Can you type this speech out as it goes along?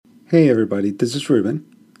Hey everybody, this is Ruben,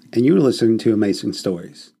 and you're listening to Amazing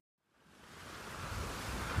Stories.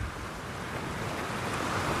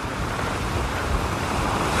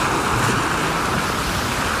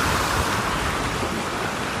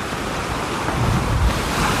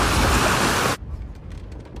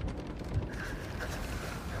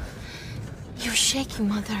 You're shaking,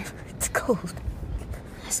 Mother. It's cold.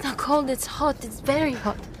 It's not cold, it's hot. It's very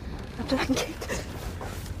hot. A blanket.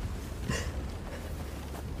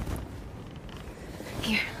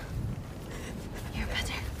 Here. You're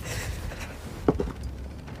better.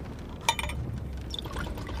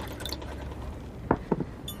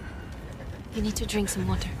 You need to drink some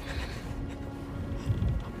water.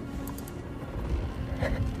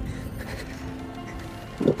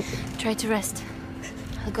 Try to rest.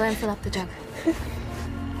 I'll go and fill up the jug.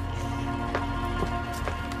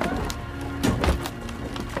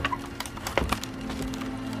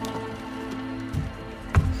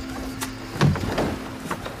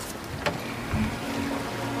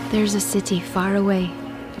 There's a city far away.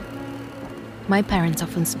 My parents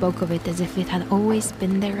often spoke of it as if it had always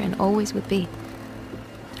been there and always would be.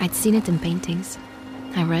 I'd seen it in paintings.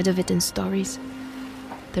 I read of it in stories.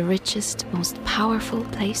 The richest, most powerful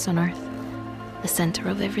place on earth. The center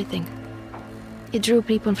of everything. It drew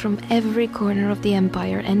people from every corner of the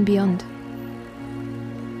empire and beyond.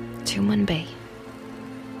 Tumanbay.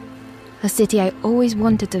 A city I always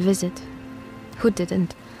wanted to visit. Who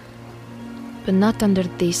didn't? But not under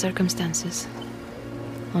these circumstances.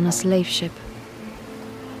 On a slave ship.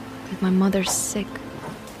 With my mother sick.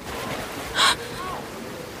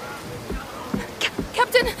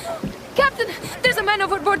 Captain! Captain! There's a man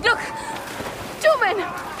overboard, look! 2 men!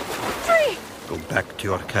 3! Go back to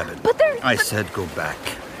your cabin. But there... I said go back.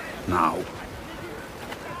 Now.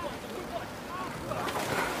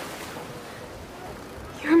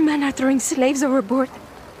 Your men are throwing slaves overboard.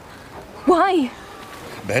 Why?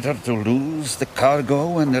 Better to lose the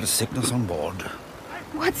cargo and their sickness on board.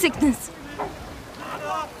 What sickness?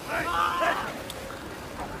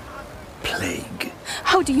 Plague.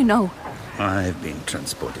 How do you know? I've been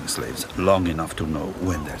transporting slaves long enough to know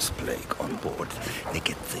when there's plague on board. They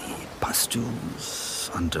get the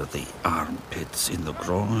pustules under the armpits, in the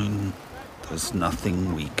groin. There's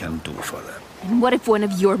nothing we can do for them. And what if one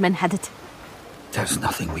of your men had it? There's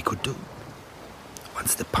nothing we could do.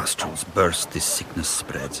 Once the pustules burst, this sickness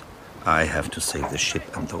spreads. I have to save the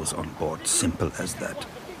ship and those on board. Simple as that.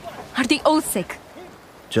 Are they all sick?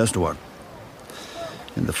 Just one.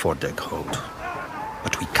 In the foredeck hold.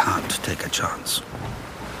 But we can't take a chance.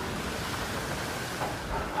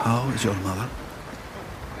 How is your mother?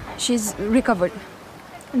 She's recovered.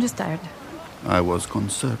 I'm just tired. I was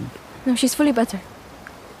concerned. No, she's fully better.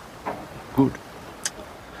 Good.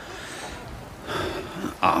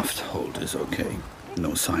 Aft hold is okay.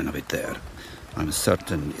 No sign of it there. I'm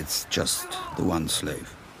certain it's just the one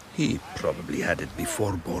slave. He probably had it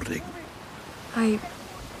before boarding. I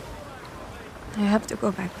have to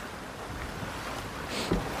go back.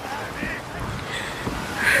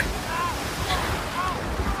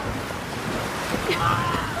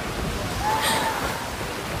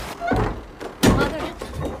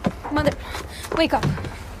 Mother, wake up.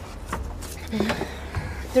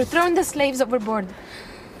 They're throwing the slaves overboard.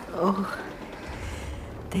 Oh,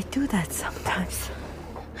 they do that sometimes.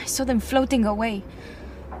 I saw them floating away.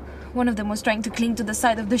 One of them was trying to cling to the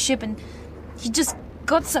side of the ship and he just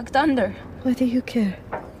got sucked under. Why do you care?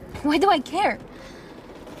 Why do I care?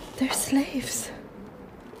 They're slaves.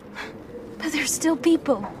 But they're still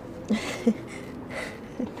people.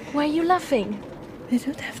 Why are you laughing? They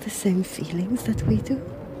don't have the same feelings that we do.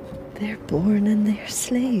 They're born and they're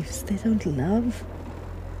slaves. They don't love.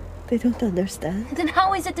 They don't understand. Then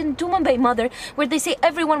how is it in Tumanbay, Mother, where they say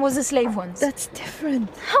everyone was a slave once? That's different.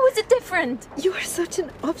 How is it different? You are such an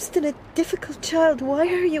obstinate, difficult child. Why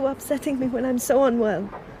are you upsetting me when I'm so unwell?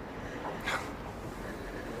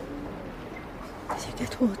 Did you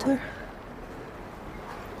get water?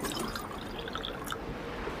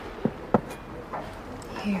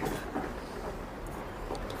 Here.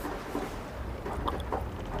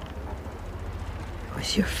 I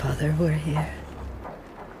wish your father were here.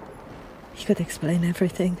 He could explain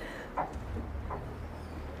everything.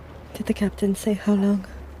 Did the captain say how long?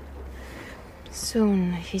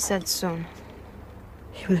 Soon, he said soon.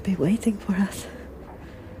 He will be waiting for us.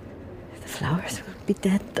 The flowers will be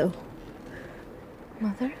dead, though.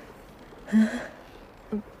 Mother? Huh?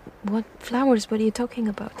 What flowers? What are you talking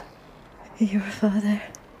about? Your father.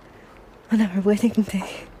 On our wedding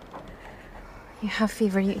day. You have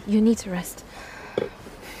fever. You need to rest.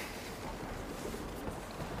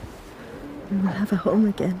 We will have a home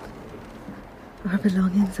again. A our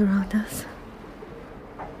belongings around us.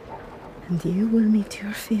 And you will meet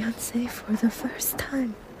your fiancé for the first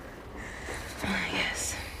time.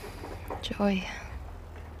 Yes. Joy.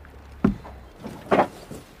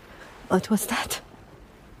 What was that?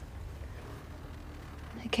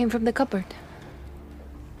 It came from the cupboard.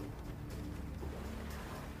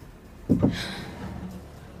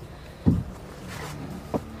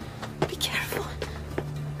 Be careful.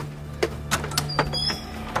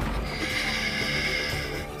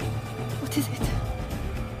 What is it?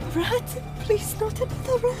 A rat? Please, not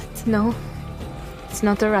another rat. No, it's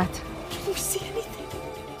not a rat. Can you see anything?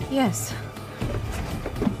 Yes.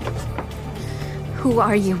 Who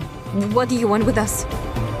are you? What do you want with us?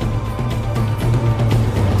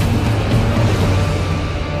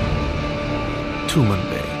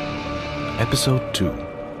 Tumanbay, Episode 2,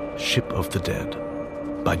 Ship of the Dead,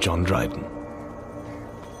 by John Dryden.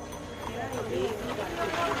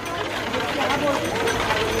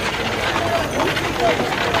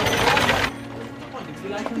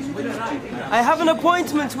 I have an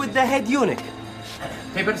appointment with the head eunuch.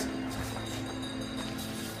 Papers?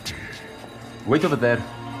 Wait over there.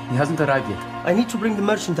 He hasn't arrived yet. I need to bring the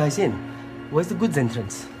merchandise in. Where's the goods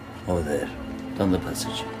entrance? Over there, down the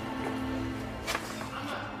passage.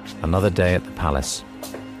 Another day at the palace.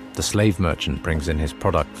 The slave merchant brings in his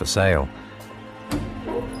product for sale.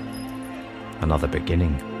 Another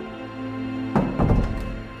beginning.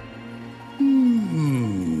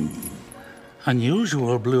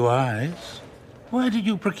 Unusual blue eyes. Where did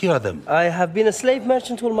you procure them? I have been a slave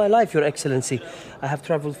merchant all my life, Your Excellency. I have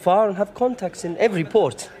traveled far and have contacts in every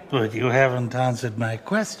port. But you haven't answered my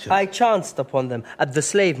question. I chanced upon them at the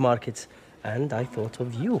slave markets, and I thought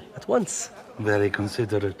of you at once. Very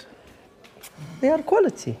considerate. They are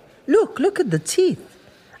quality. Look at the teeth.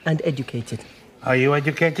 And educated. Are you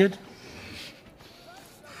educated?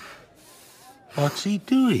 What's he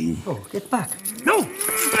doing? Oh, get back. No!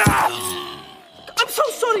 I'm so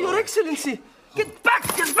sorry, Your Excellency. Get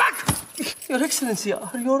back! Get back! Your Excellency,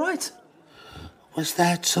 are you all right? Was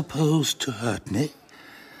that supposed to hurt me?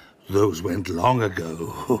 Those went long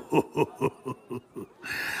ago.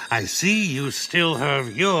 I see you still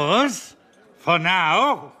have yours. For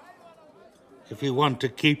now. If you want to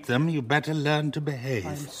keep them, you better learn to behave.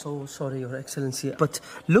 I'm so sorry, Your Excellency, but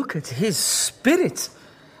look at his spirit.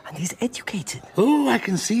 And he's educated. Oh, I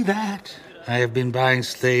can see that. I have been buying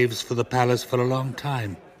slaves for the palace for a long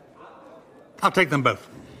time. I'll take them both.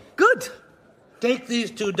 Good. Take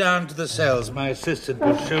these two down to the cells. My assistant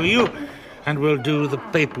will show you, and we'll do the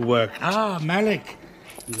paperwork. Ah, Malik,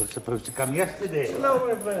 you were supposed to come yesterday. Hello,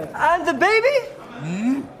 my friend. And the baby?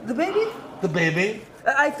 The baby? The baby?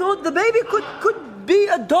 I thought the baby could be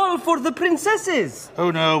a doll for the princesses.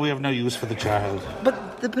 Oh, no, we have no use for the child.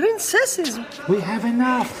 But the princesses... We have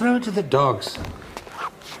enough. Throw it to the dogs.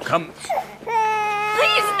 Come.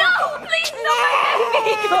 Please, no! Please, no!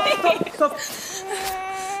 Stop.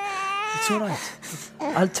 It's all right.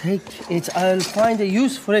 I'll take it. I'll find a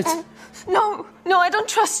use for it. No, I don't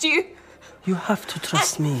trust you. You have to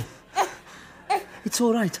trust me. It's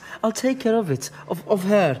all right. I'll take care of it, of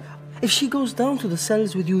her. If she goes down to the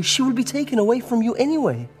cells with you, she will be taken away from you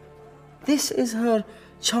anyway. This is her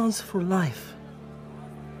chance for life.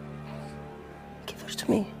 Give her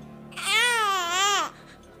to me.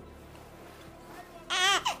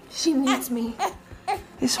 She needs me.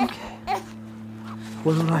 It's okay.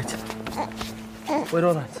 We're all right. We're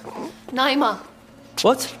all right. Naima.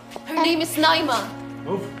 What? Her name is Naima.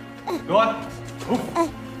 Move. Go on.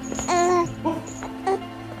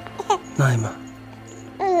 Naima.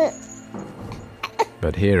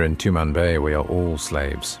 But here in Tumanbay we are all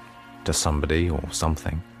slaves, to somebody or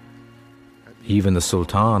something. Even the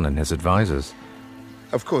Sultan and his advisors.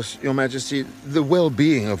 Of course, Your Majesty, the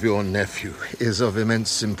well-being of your nephew is of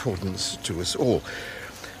immense importance to us all.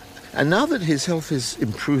 And now that his health is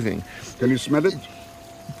improving... Can you smell it?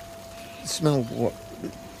 Smell what?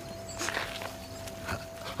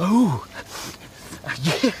 Oh,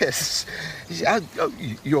 yes.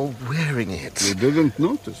 You're wearing it. You didn't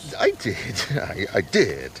notice. I did. I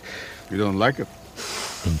did. You don't like it?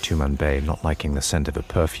 In Tumanbay, not liking the scent of a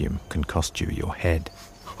perfume can cost you your head.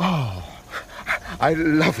 Oh, I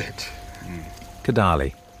love it.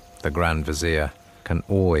 Kadali, the Grand Vizier, can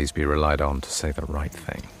always be relied on to say the right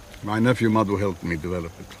thing. My nephew Madhu helped me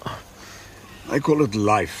develop it. I call it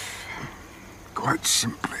life. Quite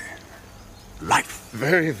simply, life.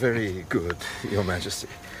 Very, very good, Your Majesty.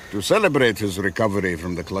 To celebrate his recovery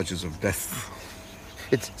from the clutches of death.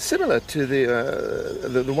 It's similar to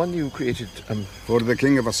the one you created... For the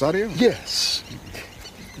King of Asaria? Yes,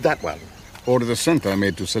 that one. Or the scent I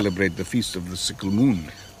made to celebrate the Feast of the Sickle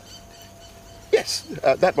Moon. Yes,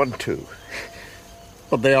 that one too.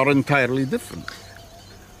 But they are entirely different.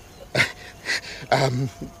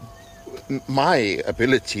 My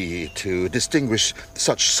ability to distinguish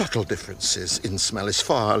such subtle differences in smell is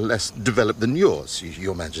far less developed than yours,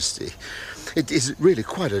 Your Majesty. It is really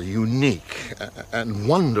quite a unique and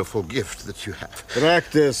wonderful gift that you have.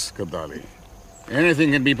 Practice, Kadali.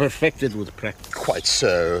 Anything can be perfected with practice. Quite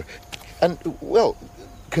so. And, well,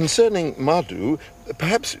 concerning Madhu,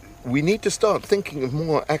 perhaps we need to start thinking of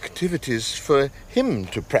more activities for him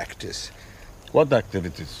to practice. What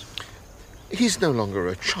activities? He's no longer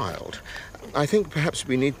a child. I think perhaps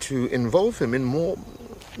we need to involve him in more...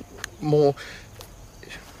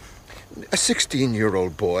 A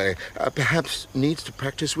 16-year-old boy perhaps needs to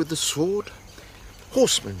practice with the sword,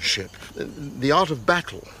 horsemanship, the art of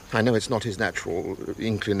battle. I know it's not his natural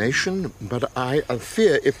inclination, but I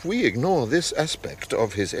fear if we ignore this aspect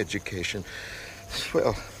of his education,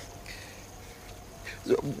 well,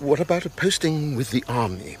 what about a posting with the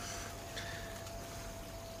army?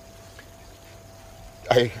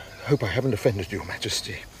 I hope I haven't offended Your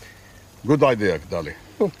Majesty. Good idea, Kadali.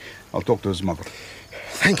 I'll talk to his mother.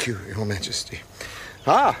 Thank you, Your Majesty.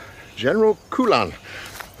 Ah, General Kulan.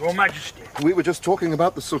 Your Majesty. We were just talking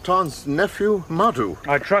about the Sultan's nephew, Madhu.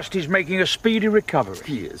 I trust he's making a speedy recovery.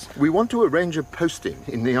 He is. We want to arrange a posting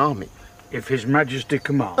in the army. If His Majesty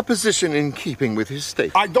commands. A position in keeping with his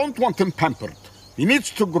state. I don't want him pampered. He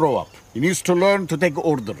needs to grow up. He needs to learn to take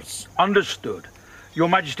orders. Understood. Your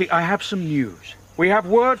Majesty, I have some news. We have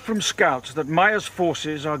word from scouts that Maya's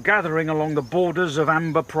forces are gathering along the borders of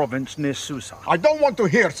Amber province near Susa. I don't want to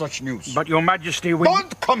hear such news. But, Your Majesty, we...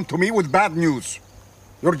 Don't come to me with bad news.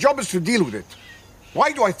 Your job is to deal with it.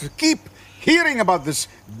 Why do I have to keep hearing about this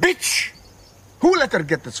bitch? Who let her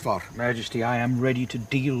get this far? Majesty, I am ready to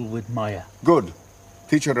deal with Maya. Good.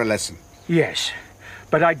 Teach her a lesson. Yes,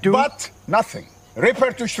 but I do... But nothing. Rip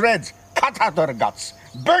her to shreds. Cut out her guts.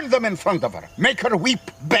 Burn them in front of her. Make her weep,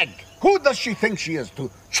 beg. Who does she think she is to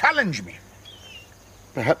challenge me?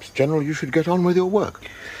 Perhaps, General, you should get on with your work.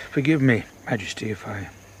 Forgive me, Majesty, if I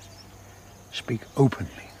speak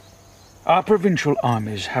openly. Our provincial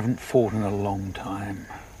armies haven't fought in a long time.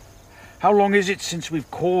 How long is it since we've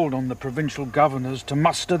called on the provincial governors to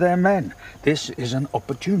muster their men? This is an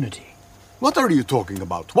opportunity. What are you talking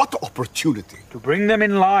about? What opportunity? To bring them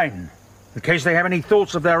in line, in case they have any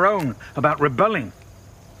thoughts of their own about rebelling.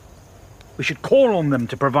 We should call on them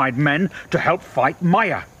to provide men to help fight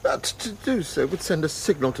Maya. But to do so would send a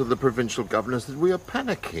signal to the provincial governors that we are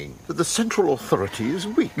panicking, that the central authority is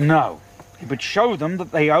weak. No. It would show them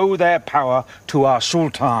that they owe their power to our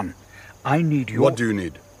Sultan. I need your... What do you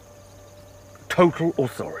need? Total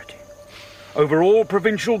authority over all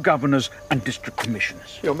provincial governors and district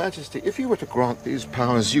commissioners. Your Majesty, if you were to grant these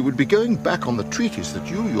powers, you would be going back on the treaties that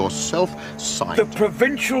you yourself signed. The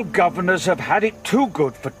provincial governors have had it too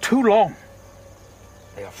good for too long.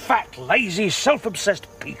 They are fat, lazy,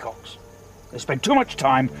 self-obsessed peacocks. They spend too much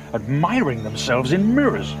time admiring themselves in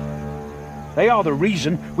mirrors. They are the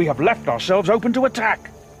reason we have left ourselves open to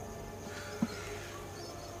attack.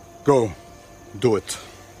 Go. Do it.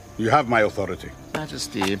 You have my authority.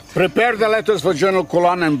 Majesty. Prepare the letters for General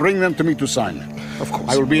Kulan and bring them to me to sign. Of course.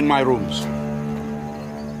 I will be in my rooms.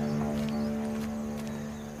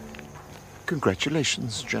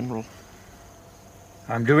 Congratulations, General.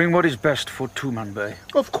 I'm doing what is best for Tumanbay.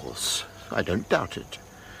 Of course. I don't doubt it.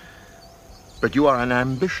 But you are an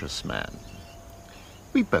ambitious man.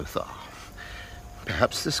 We both are.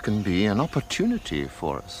 Perhaps this can be an opportunity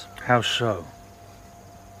for us. How so?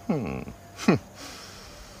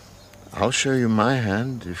 I'll show you my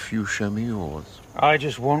hand if you show me yours. I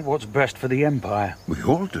just want what's best for the Empire. We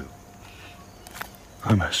all do.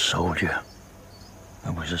 I'm a soldier. I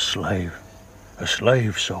was a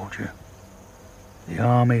slave soldier. The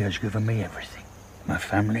army has given me everything. My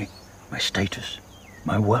family, my status,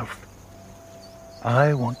 my wealth.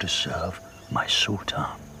 I want to serve my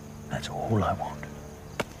Sultan. That's all I want.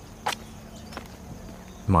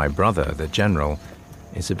 My brother, the general,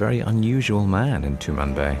 is a very unusual man in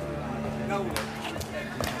Tumanbay.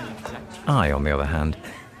 I, on the other hand,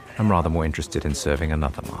 am rather more interested in serving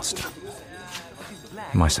another master.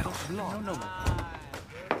 Myself.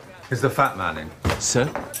 Is the fat man in? Sir,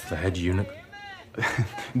 the head eunuch.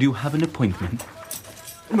 Do you have an appointment?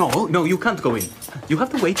 No, you can't go in. You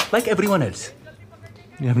have to wait like everyone else.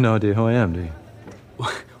 You have no idea who I am, do you?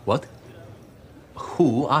 What?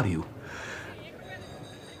 Who are you?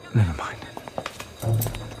 Never mind.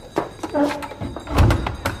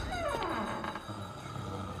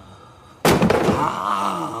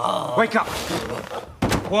 Wake up!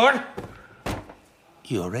 What?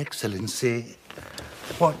 Your Excellency,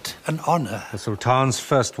 What an honor. The Sultan's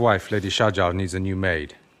first wife, Lady Shahjar, needs a new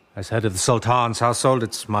maid. As head of the Sultan's household,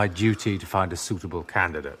 it's my duty to find a suitable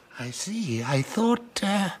candidate. I see. I thought,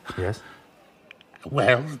 Yes?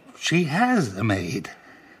 well, she has a maid.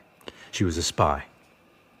 She was a spy.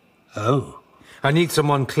 Oh. I need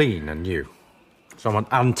someone clean and new. Someone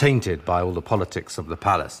untainted by all the politics of the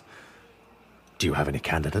palace. Do you have any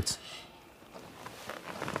candidates?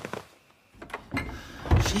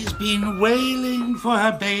 She's been wailing for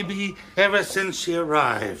her baby ever since she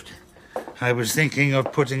arrived. I was thinking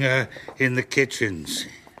of putting her in the kitchens.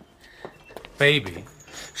 Baby?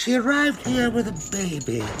 She arrived here with a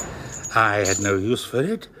baby. I had no use for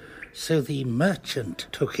it, so the merchant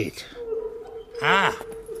took it. Ah,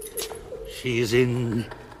 she's in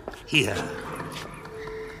here.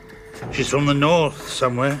 She's from the north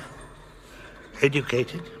somewhere.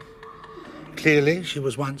 Educated. Clearly, she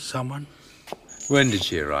was once someone. When did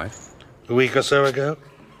she arrive? A week or so ago.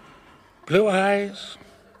 Blue eyes,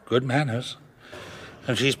 good manners.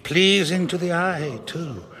 And she's pleasing to the eye,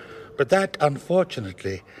 too. But that,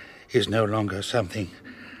 unfortunately, is no longer something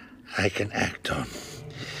I can act on.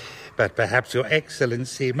 But perhaps Your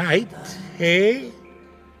Excellency might, eh?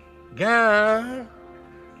 Girl,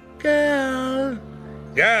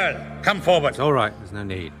 come forward. It's all right, there's no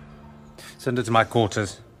need. Send her to my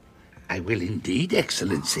quarters. I will indeed,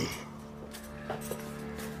 Excellency.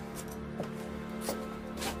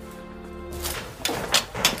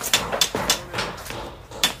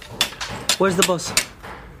 Where's the boss?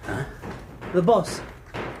 Huh? The boss?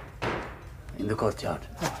 In the courtyard.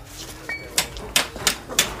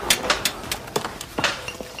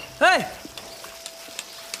 Hey!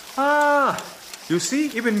 Ah, you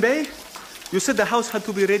see, Ibn Bey? You said the house had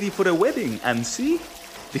to be ready for a wedding, and see?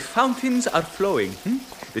 The fountains are flowing.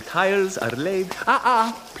 The tiles are laid.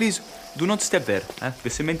 Please, do not step there. The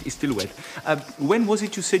cement is still wet. When was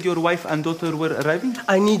it you said your wife and daughter were arriving?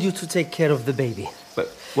 I need you to take care of the baby. But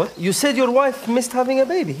what? You said your wife missed having a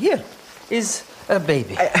baby. Here is a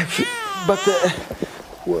baby.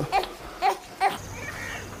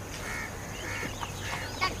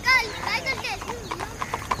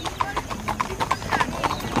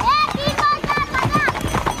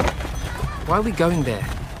 Why are we going there?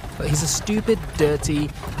 He's a stupid, dirty,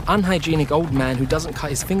 unhygienic old man who doesn't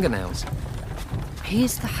cut his fingernails.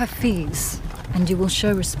 He's the Hafiz, and you will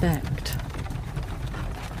show respect.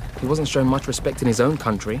 He wasn't shown much respect in his own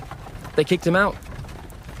country. They kicked him out.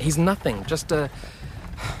 He's nothing, just a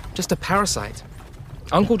parasite.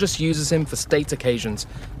 Uncle just uses him for state occasions.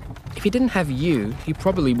 If he didn't have you, he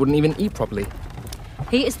probably wouldn't even eat properly.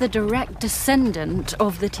 He is the direct descendant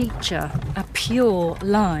of the teacher, a pure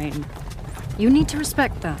line. You need to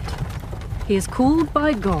respect that. He is called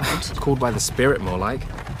by God. Called by the spirit, more like.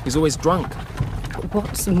 He's always drunk.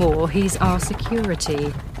 What's more, he's our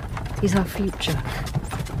security. He's our future.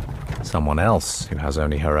 Someone else who has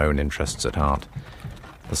only her own interests at heart.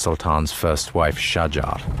 The Sultan's first wife,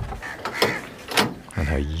 Shahjar. And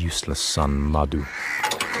her useless son, Madhu.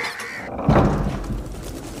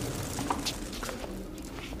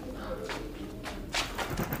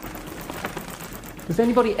 Does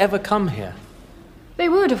anybody ever come here? They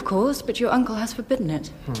would, of course, but your uncle has forbidden it.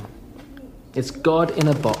 It's God in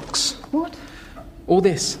a box. What? All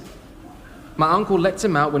this. My uncle lets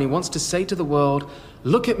him out when he wants to say to the world,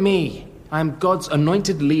 "Look at me, I am God's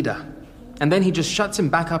anointed leader." And then he just shuts him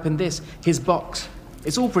back up in this, his box.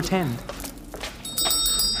 It's all pretend.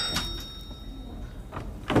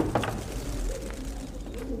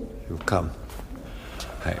 You come.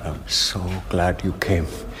 I am so glad you came.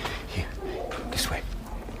 Here, this way.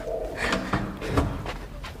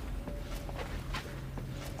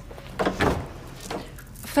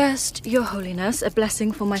 First, Your Holiness, a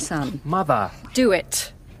blessing for my son. Mother. Do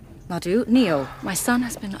it. Madhu, kneel. My son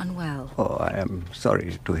has been unwell. Oh, I am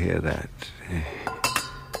sorry to hear that.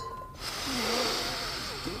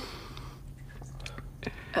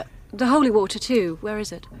 The holy water, too. Where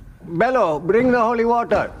is it? Bello, bring the holy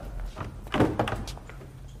water.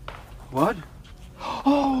 What?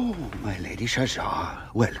 Oh, my Lady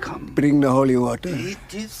Shahjar, welcome. Bring the holy water.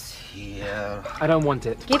 It is here. I don't want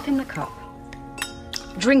it. Give him the cup.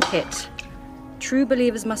 Drink it. True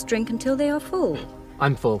believers must drink until they are full.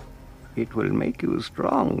 I'm full. It will make you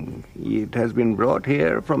strong. It has been brought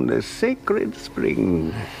here from the sacred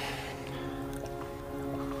spring.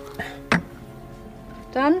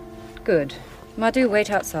 Done? Good. Madhu,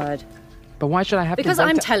 wait outside. But why should I have Because to wait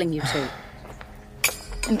I'm telling you to.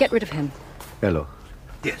 And get rid of him. Bello.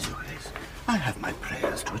 Yes, Your Grace. I have my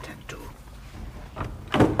prayers to attend to.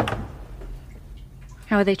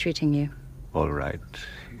 How are they treating you? All right.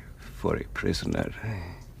 For a prisoner.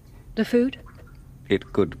 The food?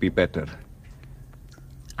 it could be better.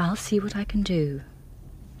 I'll see what I can do.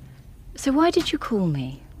 So why did you call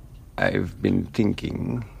me? I've been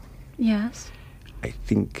thinking. Yes? I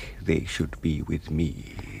think they should be with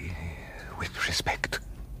me. With respect.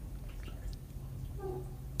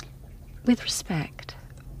 With respect.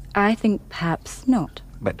 I think perhaps not.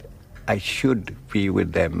 But I should be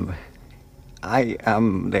with them. I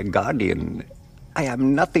am their guardian. I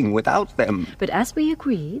am nothing without them. But as we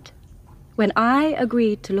agreed, when I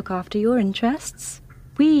agreed to look after your interests,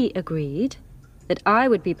 we agreed that I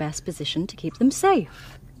would be best positioned to keep them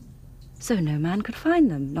safe. So no man could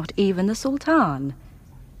find them, not even the Sultan.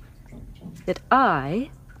 That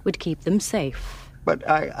I would keep them safe. But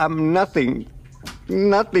I am nothing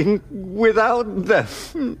without them.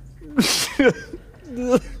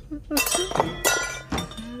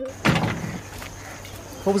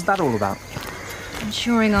 What was that all about?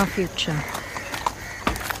 Ensuring our future.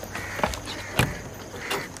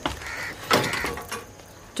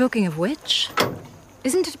 Talking of which,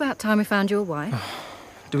 isn't it about time we found your wife?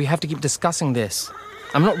 Do we have to keep discussing this?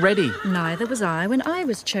 I'm not ready. Neither was I when I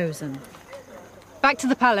was chosen. Back to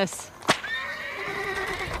the palace.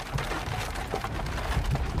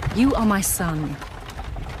 You are my son.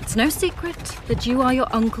 It's no secret that you are your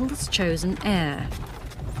uncle's chosen heir.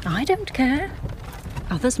 I don't care.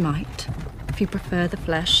 Others might, if you prefer the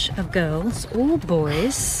flesh of girls or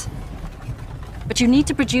boys. But you need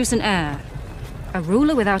to produce an heir. A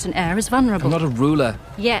ruler without an heir is vulnerable. I'm not a ruler.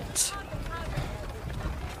 Yet.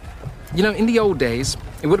 You know, in the old days,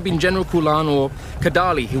 it would have been General Kulan or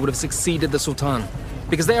Kadali who would have succeeded the Sultan.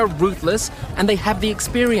 Because they are ruthless and they have the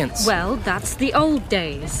experience. Well, that's the old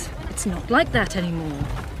days. It's not like that anymore.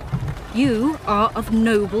 You are of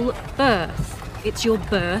noble birth. It's your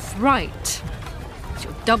birthright. It's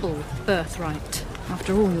your double birthright.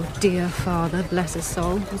 After all, your dear father, bless his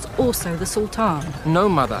soul, was also the Sultan. No,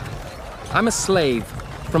 Mother. I'm a slave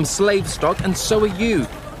from slave stock, and so are you.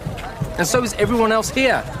 And so is everyone else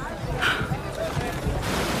here.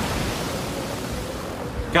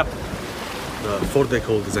 Captain, the foredeck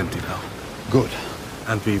hold is empty now. Good.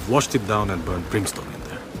 And we've washed it down and burned brimstone in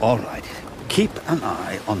there. All right. Keep an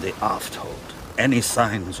eye on the aft hold. Any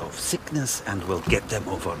signs of sickness and we'll get them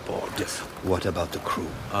overboard. Yes. What about the crew?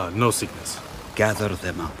 No sickness. Gather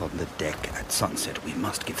them up on the deck at sunset. We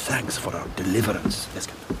must give thanks for our deliverance. Yes,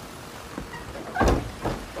 Captain.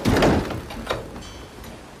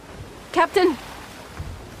 Captain!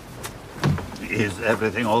 Is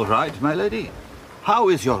everything all right, my lady? How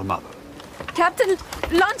is your mother? Captain,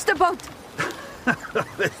 launch the boat!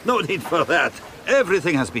 There's no need for that.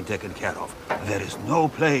 Everything has been taken care of. There is no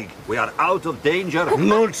plague. We are out of danger.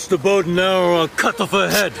 Launch the boat now or I'll cut off her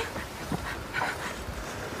head.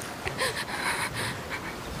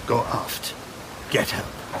 Go aft. Get help.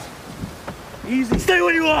 Easy. Stay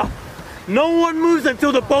where you are! No one moves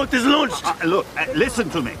until the boat is launched! Look, listen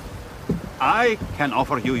to me. I can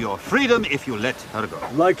offer you your freedom if you let her go.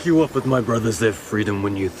 Like you offered my brothers their freedom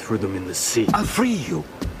when you threw them in the sea. I'll free you.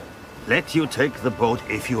 Let you take the boat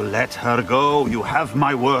if you let her go. You have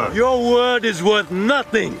my word. Your word is worth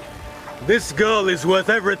nothing. This girl is worth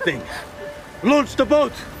everything. Launch the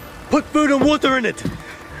boat. Put food and water in it.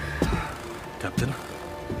 Captain?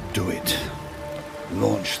 Do it.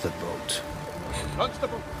 Launch the boat. Launch the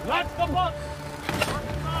boat. Launch the boat.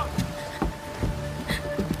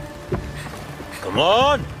 Come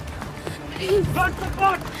on. Please. Launch the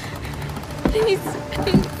boat. Please.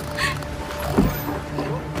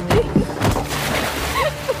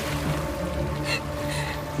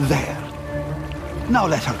 There. Now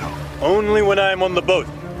let her go. Only when I'm on the boat.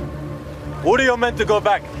 What are you meant to go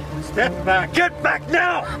back? Step back. Get back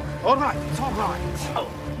now! All right, it's all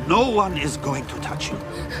right. No one is going to touch you.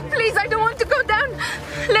 Please, I don't want to go down.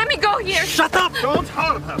 Let me go here. Shut up! Don't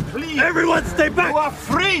harm her, please. Everyone stay back! You are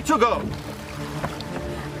free to go.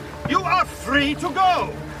 You are free to go.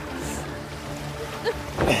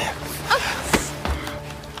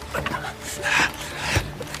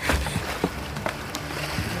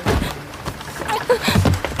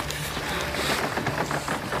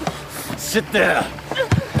 Sit there.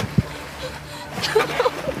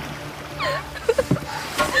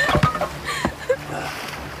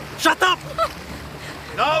 Shut up!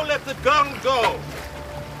 Now let the girl go.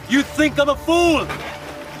 You think I'm a fool?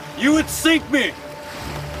 You would sink me.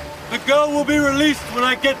 The girl will be released when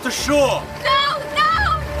I get to shore. No,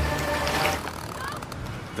 no!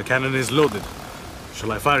 The cannon is loaded.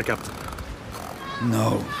 Shall I fire, Captain?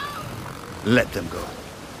 No. Let them go.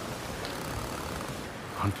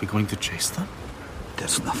 Aren't we going to chase them?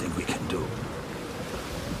 There's nothing we can do.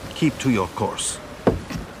 Keep to your course.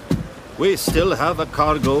 We still have a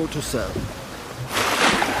cargo to sell.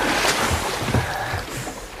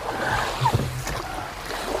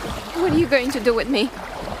 What are you going to do with me?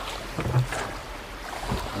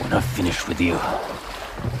 When I'm finished with you,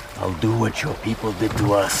 I'll do what your people did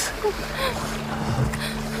to us.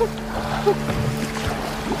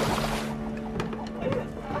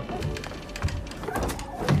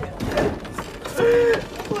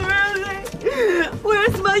 Where are they?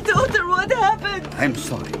 Where's my daughter? What happened? I'm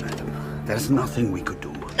sorry, madam. There's nothing we could do.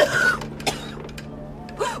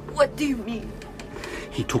 What do you mean?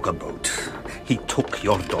 He took a boat. He took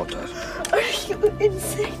your daughter. Are you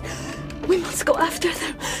insane? We must go after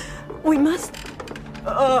them. We must...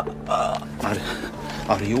 Are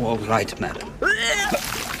you all right, madam?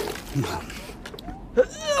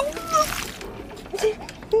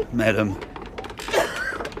 Madam.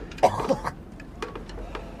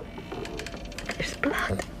 There's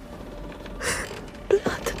blood.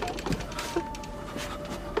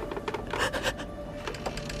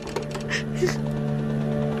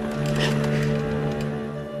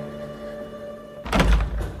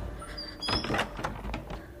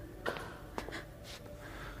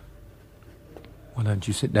 Why don't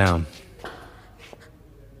you sit down?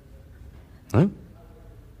 No?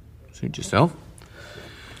 Suit yourself.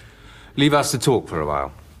 Leave us to talk for a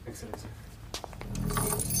while. Excellency.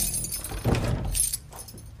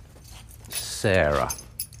 Sarah.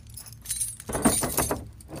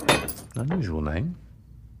 Unusual name.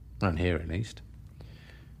 Around here, at least.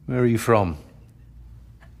 Where are you from?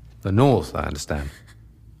 The north, I understand.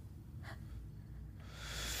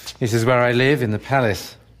 This is where I live, in the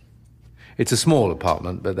palace. It's a small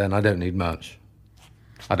apartment, but then I don't need much.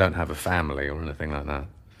 I don't have a family or anything like that.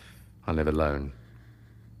 I live alone.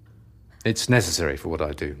 It's necessary for what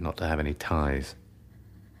I do, not to have any ties.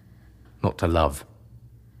 Not to love.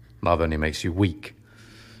 Love only makes you weak.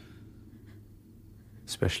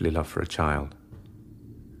 Especially love for a child.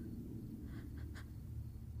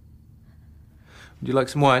 Would you like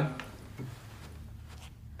some wine?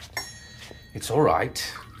 It's all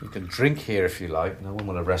right. You can drink here if you like. No one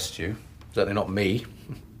will arrest you. Certainly not me.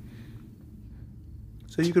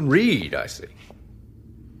 So you can read, I see.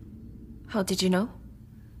 How did you know?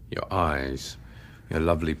 Your eyes. Your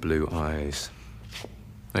lovely blue eyes.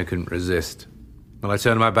 I couldn't resist. When I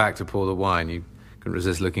turned my back to pour the wine, you couldn't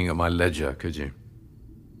resist looking at my ledger, could you?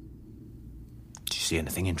 Did you see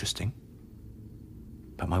anything interesting?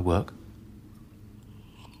 About my work?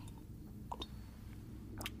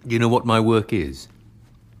 You know what my work is?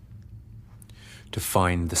 To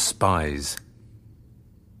find the spies.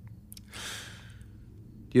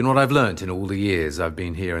 Do you know what I've learnt in all the years I've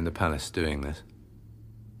been here in the palace doing this?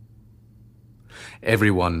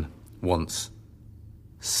 Everyone wants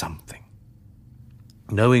something.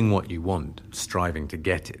 Knowing what you want, striving to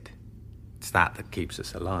get it, it's that keeps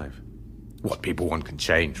us alive. What people want can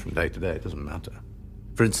change from day to day, it doesn't matter.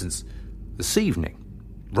 For instance, this evening,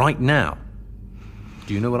 right now,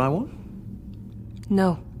 do you know what I want?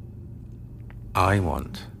 No. I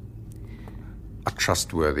want a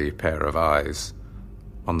trustworthy pair of eyes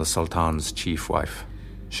on the Sultan's chief wife,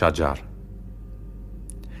 Shajar.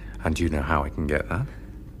 And do you know how I can get that?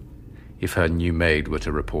 If her new maid were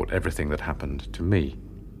to report everything that happened to me.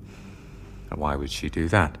 And why would she do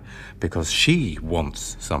that? Because she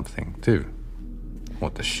wants something too.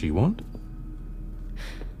 What does she want?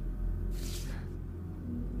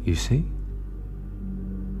 You see?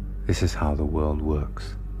 This is how the world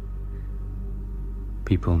works.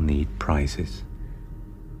 People need prizes.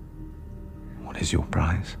 What is your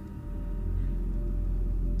prize?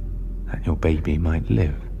 That your baby might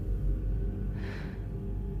live.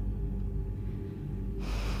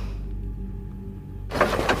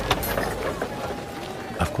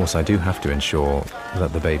 Of course, I do have to ensure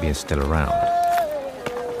that the baby is still around.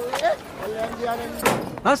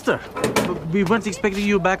 Master, we weren't expecting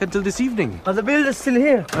you back until this evening. Are the builders still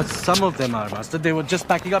here? Some of them are, Master. They were just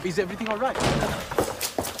packing up. Is everything all right?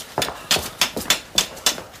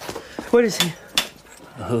 Where is he?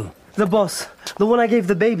 Who? The boss. The one I gave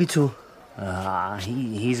the baby to.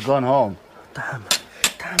 He's gone home.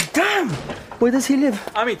 Damn! Where does he live?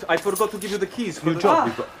 Amit, I forgot to give you the keys for the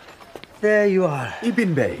job. There you are.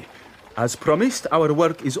 Ibn Bey, as promised, our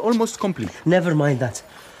work is almost complete. Never mind that.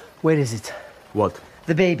 Where is it? What?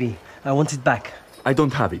 The baby. I want it back. I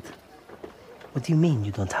don't have it. What do you mean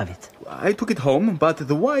you don't have it? I took it home, but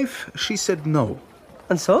the wife, she said no.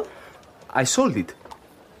 And so? I sold it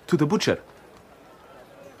to the butcher.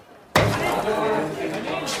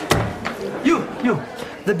 You.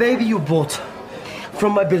 The baby you bought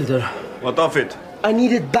from my builder. What of it? I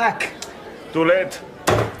need it back. Too late.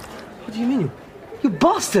 What do you mean? You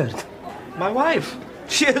bastard! My wife.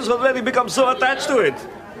 She has already become so attached to it.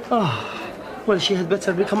 Well, she had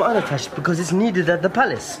better become unattached because it's needed at the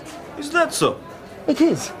palace. Is that so? It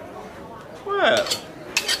is. Well,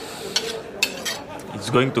 it's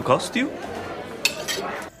going to cost you?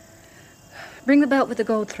 Bring the belt with the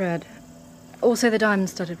gold thread. Also the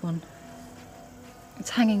diamond-studded one.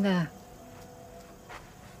 It's hanging there.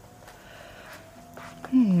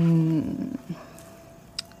 I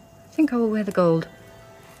think I will wear the gold.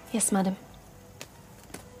 Yes, madam.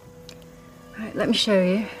 Right, let me show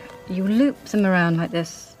you. You loop them around like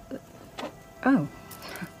this. Oh,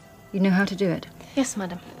 you know how to do it? Yes,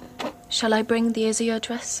 madam. Shall I bring the Azure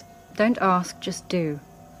dress? Don't ask, just do.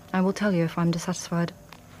 I will tell you if I'm dissatisfied.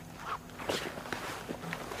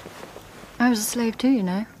 I was a slave too, you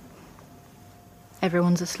know.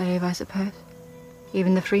 Everyone's a slave, I suppose.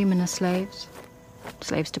 Even the freemen are slaves.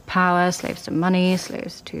 Slaves to power, slaves to money,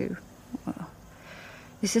 slaves to... well,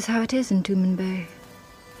 this is how it is in Tumanbay.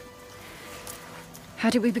 How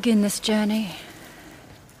did we begin this journey?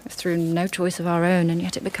 It's through no choice of our own, and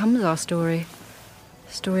yet it becomes our story.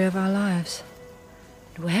 The story of our lives.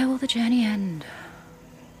 And where will the journey end?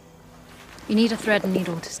 You need a thread and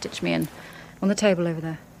needle to stitch me in. On the table over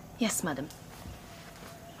there. Yes, madam.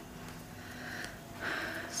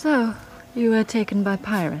 So, you were taken by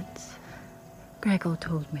pirates? Gregor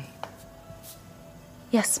told me.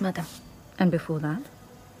 Yes, madam. And before that?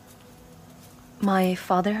 My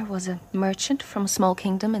father was a merchant from a small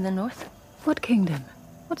kingdom in the north. What kingdom?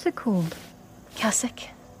 What's it called? Kasek.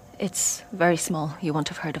 It's very small. You won't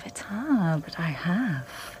have heard of it. Ah, but I have.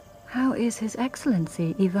 How is His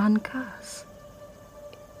Excellency Ivan Kas?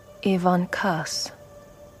 Ivan Kas.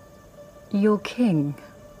 Your king.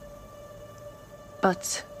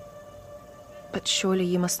 But surely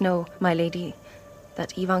you must know, my lady,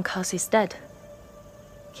 that Ivan Kas is dead.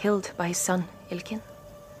 Killed by his son, Ilkin.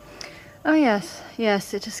 Oh,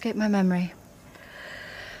 yes, it escaped my memory.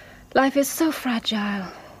 Life is so fragile.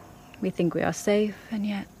 We think we are safe, and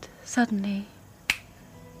yet, suddenly...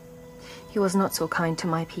 He was not so kind to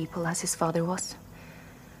my people as his father was.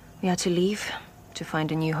 We had to leave to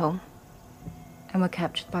find a new home. And were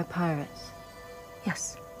captured by pirates?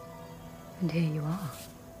 Yes. And here you are.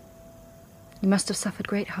 You must have suffered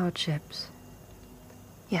great hardships.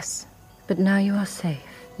 Yes. But now you are safe.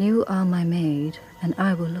 You are my maid, and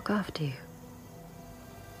I will look after you.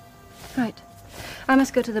 Right. I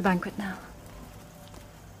must go to the banquet now.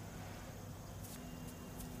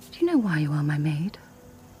 Do you know why you are my maid?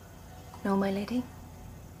 No, my lady.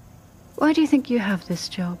 Why do you think you have this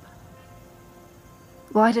job?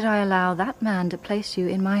 Why did I allow that man to place you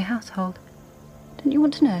in my household? Don't you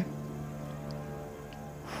want to know?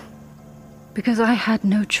 Because I had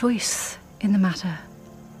no choice in the matter.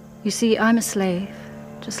 You see, I'm a slave,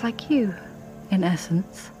 just like you, in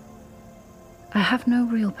essence. I have no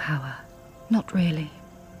real power. Not really.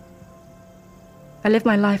 I live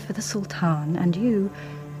my life for the Sultan, and you,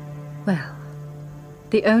 well,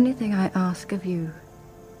 the only thing I ask of you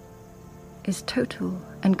is total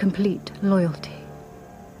and complete loyalty.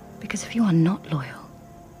 Because if you are not loyal,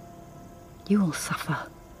 you will suffer.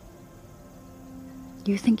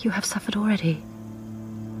 You think you have suffered already,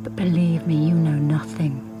 but believe me, you know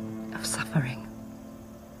nothing of suffering.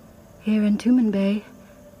 Here in Tumanbay,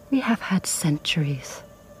 we have had centuries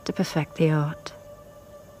to perfect the art.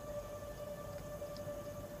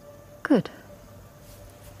 Good.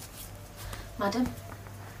 Madam,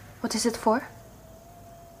 what is it for?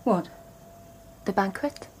 What? The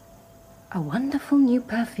banquet? A wonderful new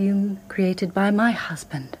perfume created by my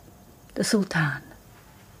husband, the Sultan.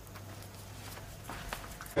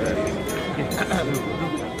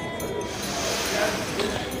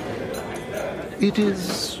 It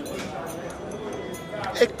is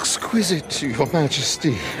exquisite, Your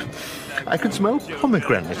Majesty. I can smell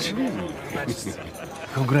pomegranate.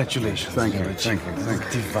 Congratulations. Thank you.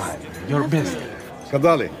 Divine. Your best.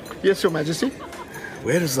 Kadali, Yes, Your Majesty?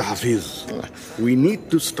 where is the Hafiz? We need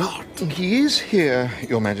to start. He is here,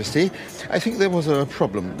 Your Majesty. I think there was a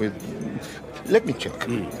problem with... Let me check.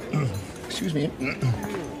 Excuse me.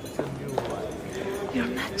 Your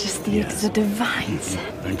Majesty, it is a divine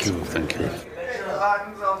scent. Thank you.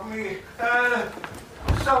 Hands off me.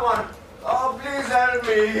 Someone. Oh, please help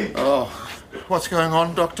me. Oh, what's going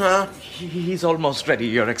on, Doctor? He's almost ready,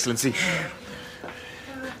 Your Excellency.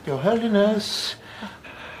 Your Holiness,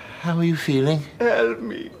 how are you feeling? Help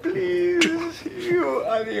me, please. You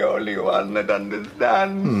are the only one that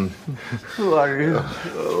understands. Who are you?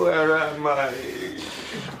 Where am I?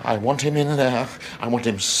 I want him in there. I want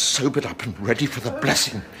him sobered up and ready for the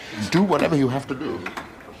blessing. Do whatever you have to do.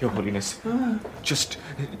 Your Holiness, just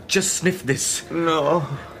sniff this.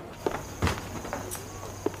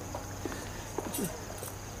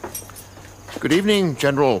 Good evening,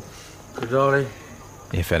 General. Gadali.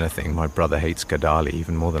 If anything, my brother hates Gadali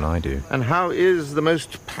even more than I do. And how is the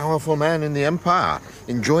most powerful man in the Empire?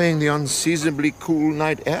 Enjoying the unseasonably cool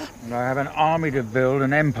night air? I have an army to build,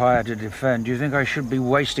 an empire to defend. Do you think I should be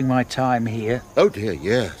wasting my time here? Oh dear,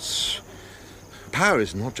 yes. Power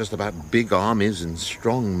is not just about big armies and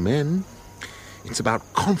strong men. It's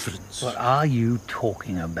about confidence. What are you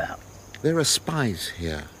talking about? There are spies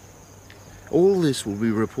here. All this will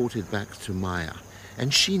be reported back to Maya,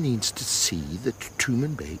 and she needs to see that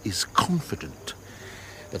Tumanbay is confident,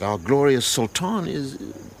 that our glorious Sultan is...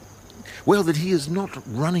 well, that he is not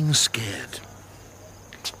running scared.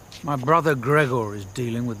 My brother Gregor is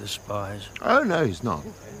dealing with the spies. Oh, no, he's not.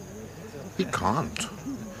 He can't.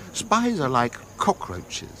 Spies are like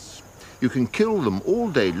cockroaches. You can kill them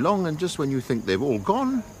all day long, and just when you think they've all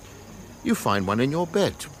gone, you find one in your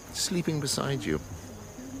bed, sleeping beside you.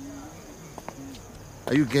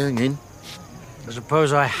 Are you going in? I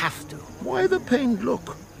suppose I have to. Why the pained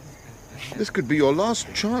look? This could be your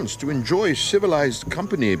last chance to enjoy civilized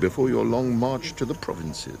company before your long march to the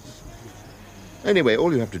provinces. Anyway,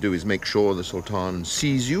 all you have to do is make sure the Sultan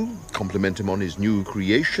sees you, compliment him on his new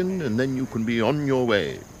creation, and then you can be on your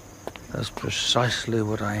way. That's precisely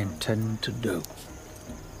what I intend to do.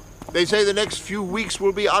 They say the next few weeks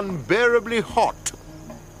will be unbearably hot.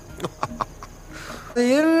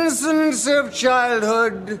 The innocence of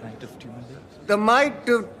childhood, the might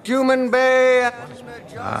of Tumanbay.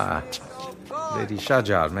 Ah, Lady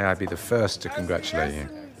Shajar, may I be the first to congratulate you.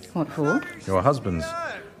 What for? Your husband's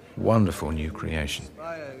wonderful new creation.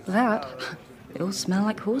 That? They all smell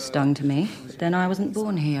like horse dung to me. But then I wasn't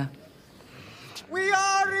born here. We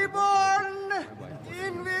are reborn,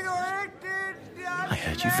 invigorated. I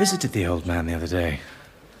heard you visited the old man the other day.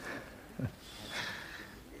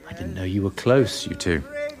 I didn't know you were close, you two.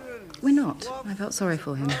 We're not. I felt sorry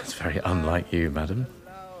for him. It's very unlike you, madam.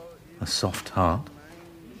 A soft heart.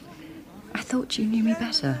 I thought you knew me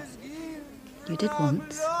better. You did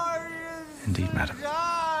once. Indeed, madam.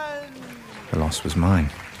 The loss was mine.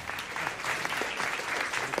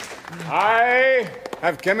 I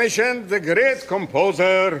have commissioned the great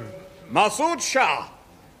composer, Masood Shah,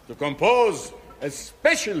 to compose a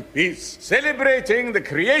special piece celebrating the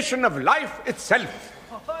creation of life itself.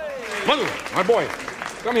 Manu, my boy,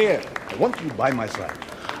 come here. I want you by my side.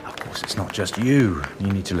 Of course, it's not just you. You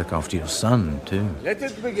need to look after your son, too. Let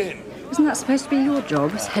it begin. Isn't that supposed to be your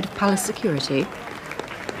job as head of palace security?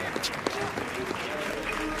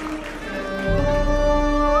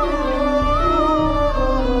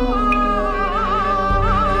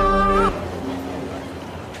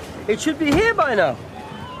 It should be here by now.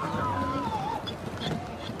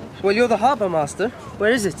 Well, you're the harbour master.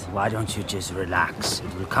 Where is it? Why don't you just relax?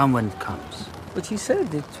 It will come when it comes. But you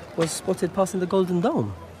said it was spotted passing the Golden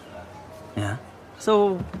Dome. Yeah?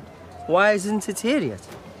 So, why isn't it here yet?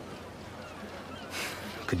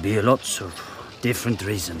 Could be lots of different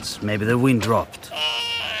reasons. Maybe the wind dropped.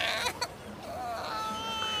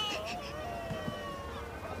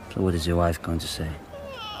 So what is your wife going to say?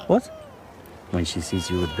 What? When she sees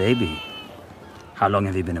you with baby. How long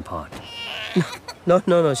have you been apart?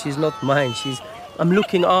 No, she's not mine. I'm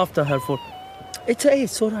looking after her for...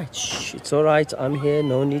 It's all right. Shh, it's all right. I'm here.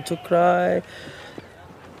 No need to cry.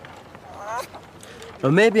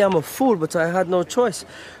 Or maybe I'm a fool, but I had no choice.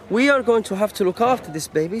 We are going to have to look after this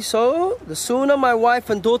baby, so the sooner my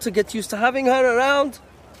wife and daughter get used to having her around,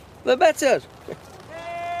 the better.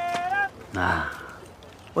 Ah.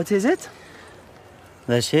 What is it?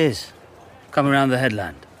 There she is. Come around the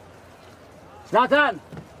headland. Zlatan!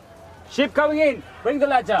 Ship coming in! Bring the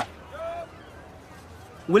ladder!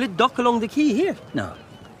 Will it dock along the quay here? No.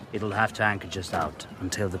 It'll have to anchor just out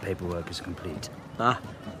until the paperwork is complete.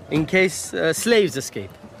 In case slaves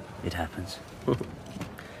escape. It happens.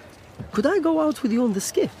 Could I go out with you on the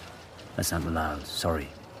skiff? That's not allowed. Sorry.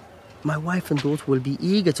 My wife and daughter will be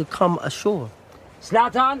eager to come ashore.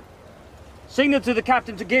 Zlatan! Signal to the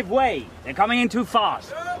captain to give way. They're coming in too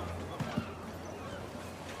fast.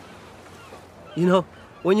 You know,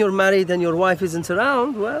 when you're married and your wife isn't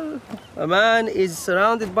around, well, a man is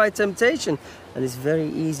surrounded by temptation, and it's very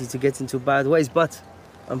easy to get into bad ways. But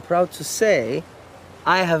I'm proud to say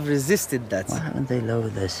I have resisted that. Why haven't they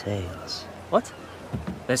lowered their sails? What?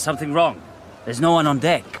 There's something wrong. There's no one on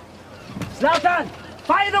deck. Zlatan!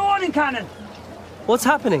 Fire the warning cannon! What's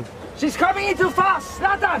happening? She's coming in too fast!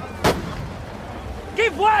 Zlatan!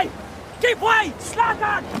 Give way! Give way!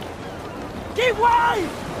 Zlatan! Give way!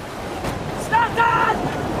 Zlatan!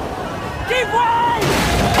 Give way!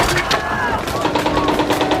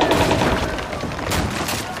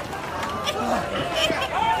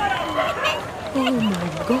 Oh my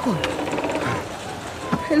God!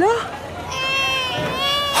 Ella?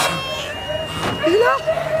 Ella?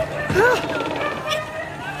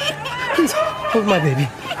 Please, hold my baby.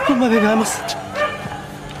 Hold my baby, I must...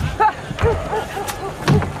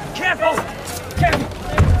 Careful! Careful!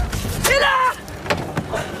 Ella!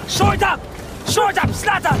 Short up! Short up,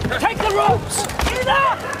 Slata! Take the ropes!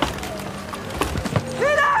 Ella!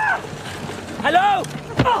 Ella! Hello?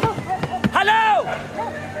 Hello?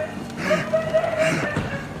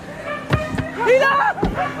 Ella!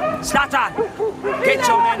 Slata! Get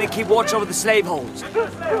your men and keep watch over the slave holds.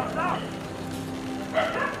 Ella!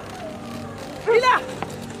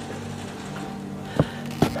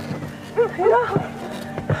 Ella!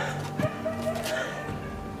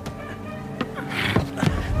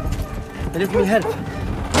 Let me help.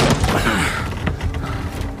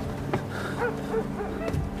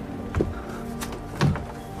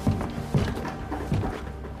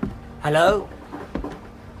 Hello?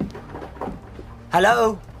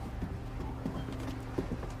 Hello?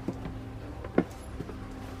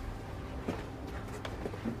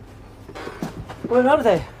 Where are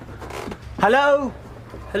they? Hello?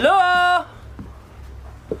 Hello?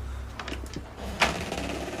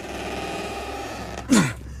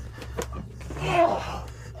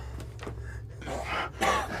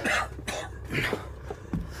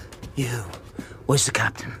 You. Where's the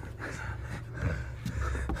captain?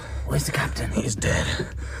 Where's the captain? He's dead.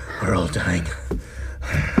 We're all dying.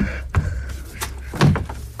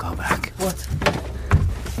 Go back. What?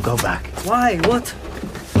 Go back. Why? What?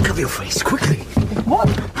 Cover your face, quickly. What?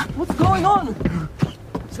 What's going on?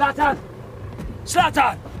 Zlatan!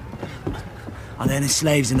 Zlatan! Are there any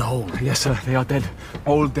slaves in the hold? Yes, sir. They are dead.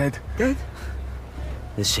 All dead. Dead?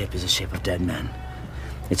 This ship is a ship of dead men.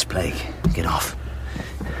 It's plague. Get off.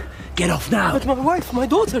 Get off now. But my wife, my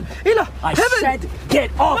daughter, Ella! I Heaven! said get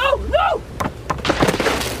off! No!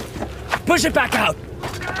 Push it back out!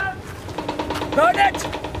 Burn it!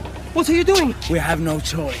 What are you doing? We have no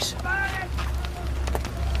choice.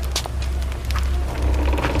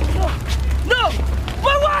 No!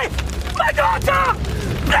 My wife! My daughter!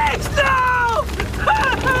 Please, no!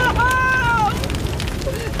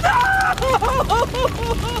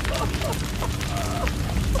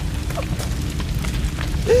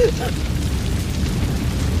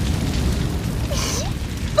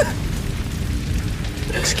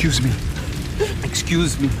 Excuse me.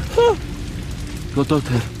 Excuse me. Your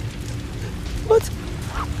daughter. What?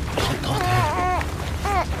 Your daughter.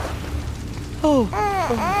 Oh.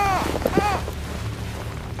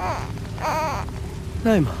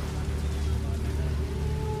 Naima.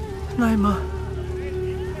 Naima.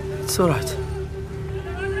 It's all right.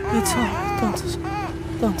 It's all right.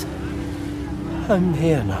 Don't. I'm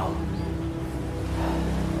here now.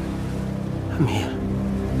 I'm here.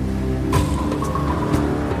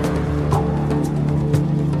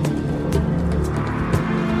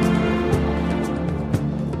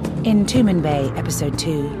 In Tumanbay, Episode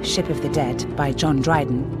 2, Ship of the Dead, by John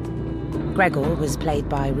Dryden, Gregor was played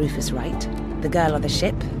by Rufus Wright, the girl on the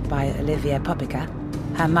ship by Olivia Popica,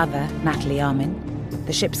 her mother, Natalie Armin,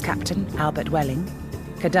 the ship's captain, Albert Welling,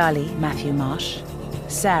 Kadali, Matthew Marsh,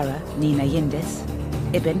 Sarah, Nina Yindis,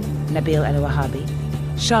 Ibn, Nabil El-Wahabi,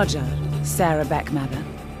 Sharjah, Sarah Beck Mather,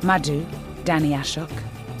 Madhu, Danny Ashok,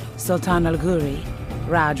 Sultan Al-Ghuri,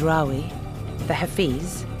 Raj Rawi, the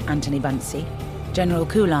Hafiz, Anthony Bunsey, General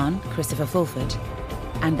Kulan, Christopher Fulford,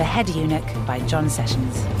 and the head eunuch by John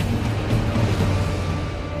Sessions.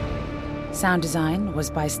 Sound design was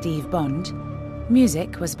by Steve Bond.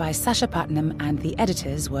 Music was by Sasha Putnam, and the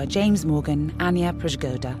editors were James Morgan, Anya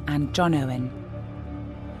Prajgoda, and John Owen.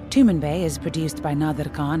 Tumanbay is produced by Nadir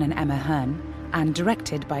Khan and Emma Hearn, and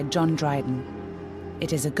directed by John Dryden.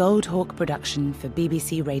 It is a Gold Hawk production for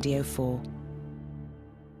BBC Radio 4.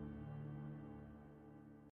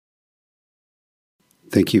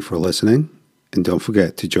 Thank you for listening, and don't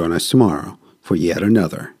forget to join us tomorrow for yet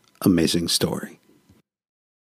another amazing story.